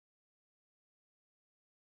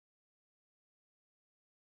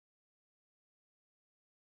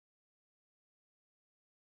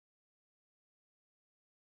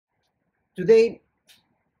Today,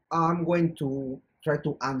 I'm going to try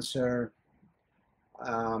to answer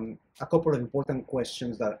a couple of important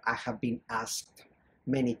questions that I have been asked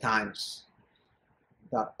many times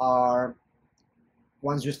that are,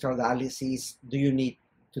 once you start dialysis, do you need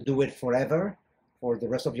to do it forever, for the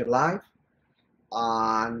rest of your life?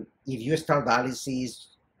 And if you start dialysis,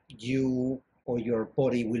 you or your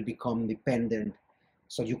body will become dependent,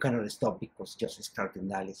 so you cannot stop because just starting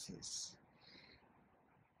dialysis.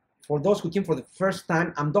 For those who came for the first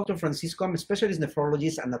time, I'm Dr. Francisco. I'm a specialist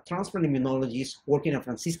nephrologist and a transplant immunologist working at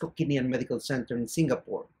Francisco Kidney and Medical Center in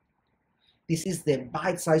Singapore. This is the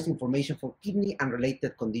bite-sized information for kidney and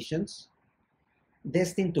related conditions,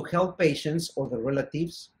 destined to help patients or their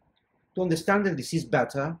relatives to understand the disease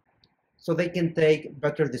better so they can take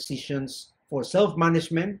better decisions for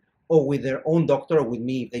self-management or with their own doctor or with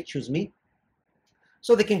me if they choose me,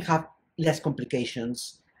 so they can have less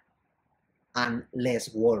complications and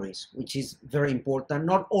less worries, which is very important,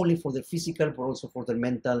 not only for the physical, but also for the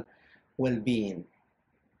mental well-being.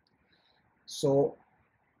 So,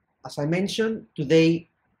 as I mentioned, today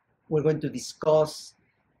we're going to discuss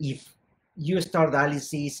if you start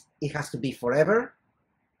dialysis, it has to be forever,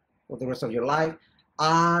 for the rest of your life,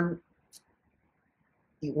 and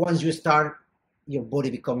once you start, your body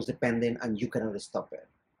becomes dependent and you cannot stop it.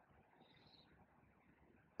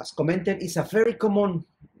 As commented, it's a very common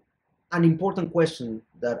an important question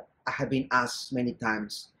that I have been asked many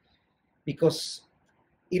times because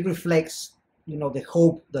it reflects, the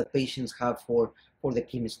hope that patients have for the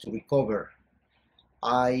kidneys to recover.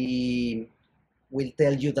 I will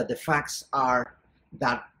tell you that the facts are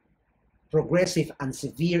that progressive and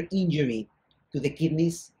severe injury to the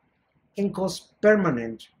kidneys can cause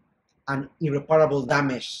permanent and irreparable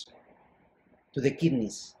damage to the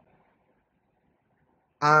kidneys.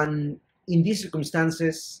 And in these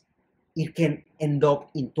circumstances, it can end up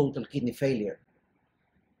in total kidney failure.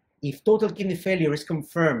 If total kidney failure is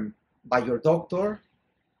confirmed by your doctor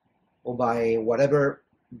or by whatever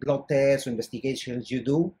blood tests or investigations you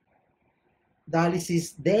do,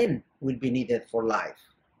 dialysis then will be needed for life.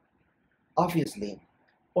 Obviously,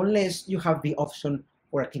 unless you have the option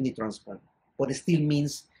for a kidney transplant, but it still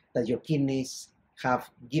means that your kidneys have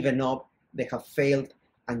given up, they have failed,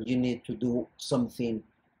 and you need to do something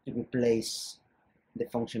to replace the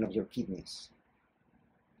function of your kidneys.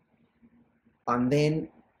 And then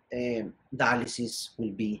dialysis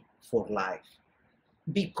will be for life.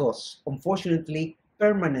 Because, unfortunately,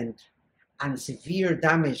 permanent and severe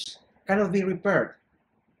damage cannot be repaired.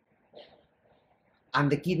 And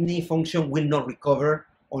the kidney function will not recover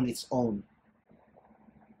on its own.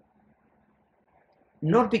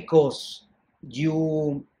 Not because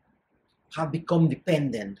you have become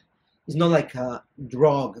dependent. It's not like a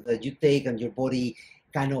drug that you take and your body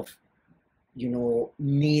kind of,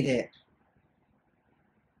 need it.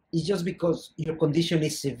 It's just because your condition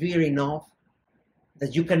is severe enough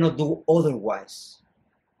that you cannot do otherwise.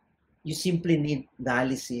 You simply need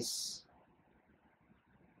dialysis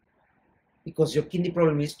because your kidney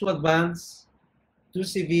problem is too advanced, too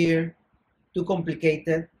severe, too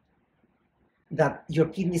complicated, that your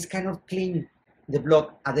kidneys cannot clean the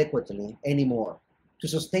blood adequately anymore to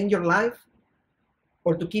sustain your life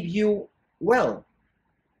or to keep you well.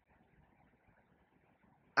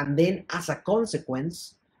 And then, as a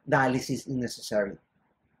consequence, dialysis is necessary.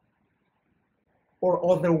 Or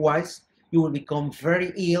otherwise, you will become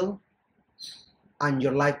very ill and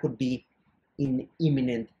your life could be in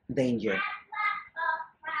imminent danger.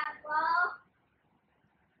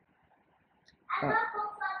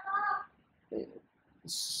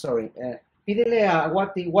 Sorry, pídele a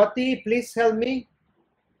Wati, please help me.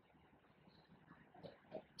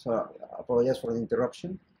 So, I apologize for the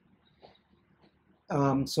interruption.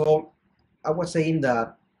 So, I was saying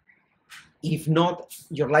that if not,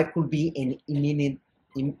 your life could be in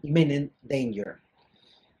imminent danger.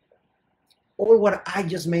 All what I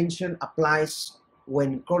just mentioned applies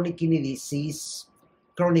when chronic kidney disease,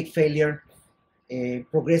 chronic failure,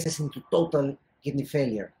 progresses into total kidney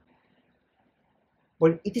failure.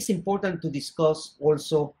 But it is important to discuss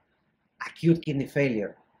also acute kidney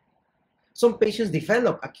failure. Some patients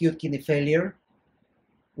develop acute kidney failure,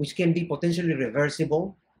 which can be potentially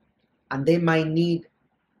reversible, and they might need,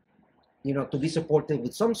 to be supported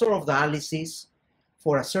with some sort of dialysis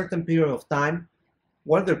for a certain period of time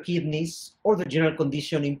while their kidneys or their general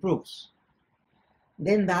condition improves.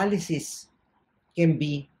 Then dialysis can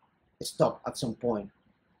be stopped at some point.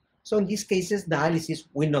 So in these cases, dialysis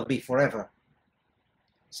will not be forever.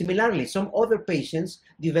 Similarly, some other patients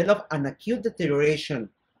develop an acute deterioration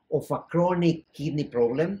of a chronic kidney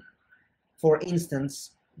problem, for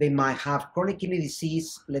instance, They might have chronic kidney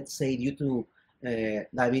disease, let's say due to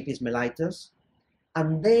diabetes mellitus,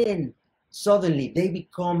 and then suddenly they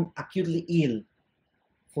become acutely ill,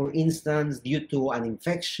 for instance, due to an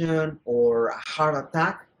infection or a heart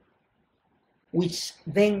attack, which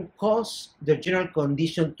then cause their general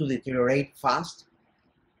condition to deteriorate fast,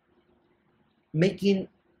 making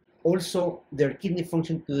also their kidney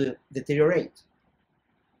function to deteriorate,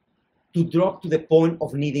 to drop to the point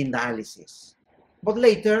of needing dialysis. But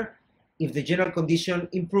later, if the general condition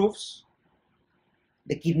improves,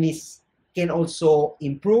 the kidneys can also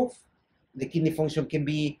improve, the kidney function can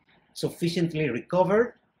be sufficiently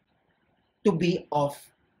recovered to be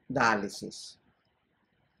off dialysis.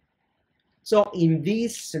 So in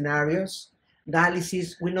these scenarios,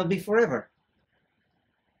 dialysis will not be forever.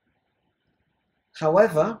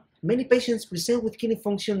 However, many patients present with kidney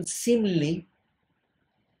function similarly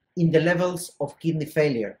in the levels of kidney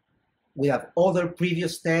failure, without other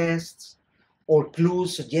previous tests or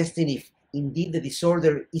clues suggesting if indeed the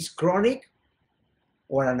disorder is chronic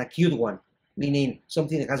or an acute one, meaning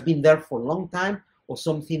something that has been there for a long time or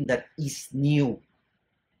something that is new.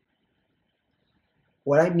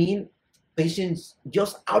 What I mean, patients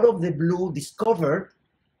just out of the blue discovered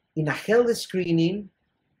in a health screening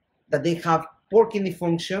that they have poor kidney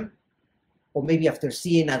function, or maybe after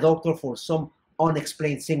seeing a doctor for some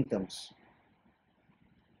unexplained symptoms,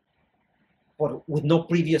 or with no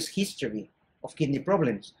previous history of kidney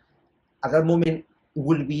problems. At that moment, it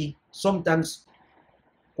will be sometimes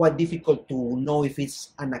quite difficult to know if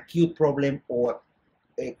it's an acute problem or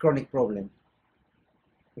a chronic problem.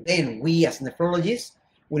 Then we as nephrologists,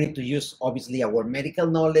 we need to use obviously our medical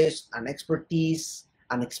knowledge and expertise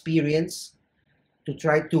and experience to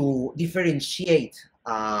try to differentiate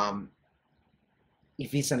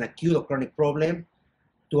if it's an acute or chronic problem,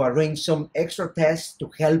 to arrange some extra tests to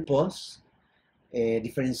help us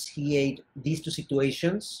differentiate these two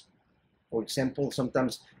situations. For example,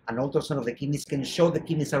 sometimes an ultrasound of the kidneys can show the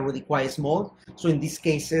kidneys are already quite small. So in these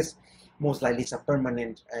cases, most likely it's a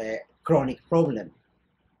permanent chronic problem.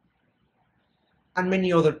 And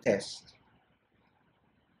many other tests.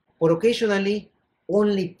 But occasionally,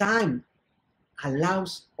 only time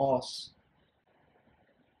allows us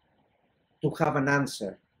to have an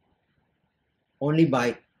answer. Only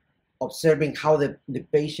by observing how the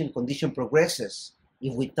patient condition progresses,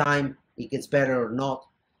 if with time it gets better or not,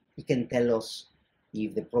 it can tell us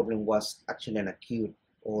if the problem was actually an acute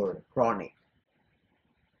or chronic.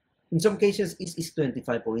 In some cases, it's easy to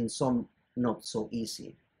identify, but in some, not so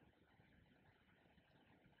easy.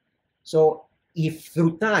 So if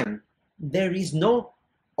through time there is no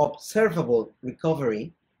observable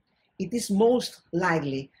recovery, it is most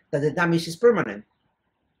likely that the damage is permanent.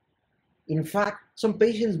 In fact, some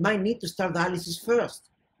patients might need to start dialysis first,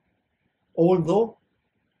 although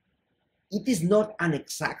it is not an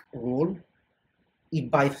exact rule. If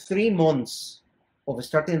by 3 months of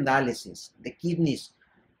starting dialysis, the kidneys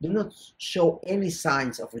do not show any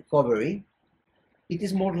signs of recovery, it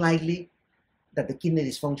is more likely that the kidney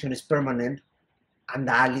dysfunction is permanent and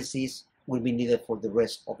dialysis will be needed for the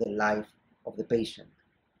rest of the life of the patient,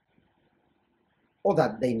 or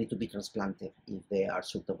that they need to be transplanted if they are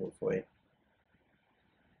suitable for it.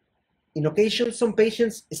 In occasions, some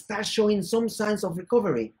patients start showing some signs of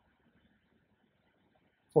recovery.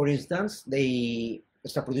 For instance, they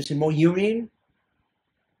start producing more urine,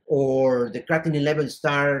 or the creatinine levels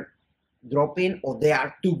start dropping, or they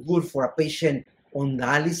are too good for a patient on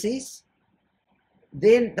dialysis.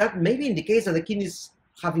 Then that maybe indicates that the kidneys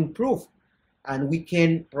have improved, and we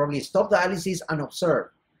can probably stop dialysis and observe.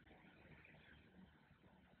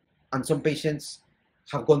 And some patients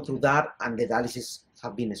have gone through that and the dialysis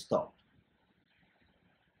have been stopped.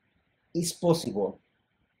 It's possible,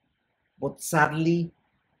 but sadly,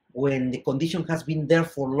 when the condition has been there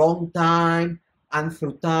for a long time and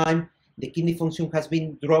through time, the kidney function has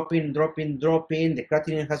been dropping, the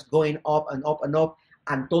creatinine has going up and up and up,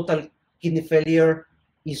 and total kidney failure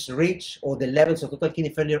is reached, or the levels of total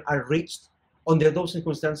kidney failure are reached. Under those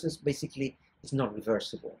circumstances, basically, it's not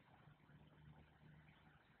reversible.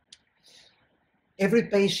 Every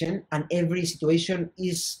patient and every situation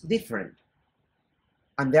is different.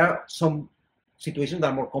 And there are some situations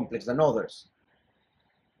that are more complex than others.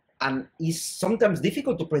 And it's sometimes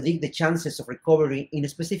difficult to predict the chances of recovery in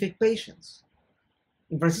specific patients.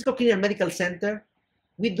 In Francisco Clinical Medical Center,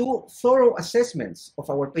 we do thorough assessments of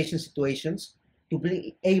our patient situations to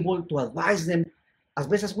be able to advise them as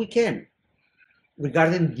best as we can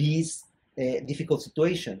regarding this difficult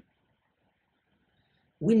situation.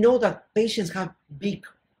 We know that patients have big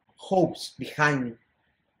hopes behind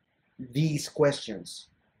these questions.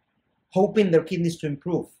 hoping their kidneys to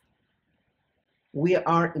improve. We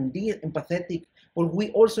are indeed empathetic, but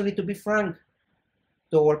we also need to be frank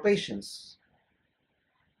to our patients.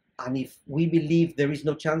 And if we believe there is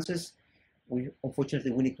no chances,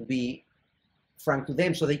 unfortunately we need to be frank to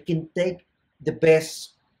them so they can take the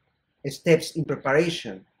best steps in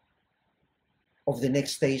preparation of the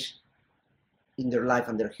next stage in their life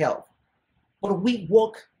and their health. But we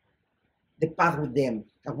walk the path with them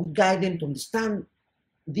and we guide them to understand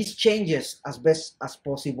these changes as best as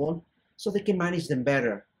possible so they can manage them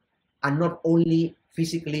better, and not only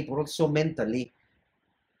physically but also mentally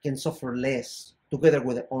can suffer less together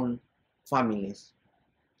with their own families.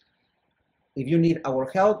 If you need our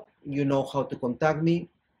help, you know how to contact me.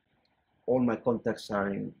 All my contacts are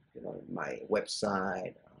in, my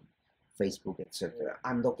website, Facebook, etc.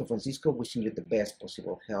 I'm Dr. Francisco, wishing you the best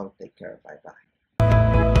possible health. Take care. Bye-bye.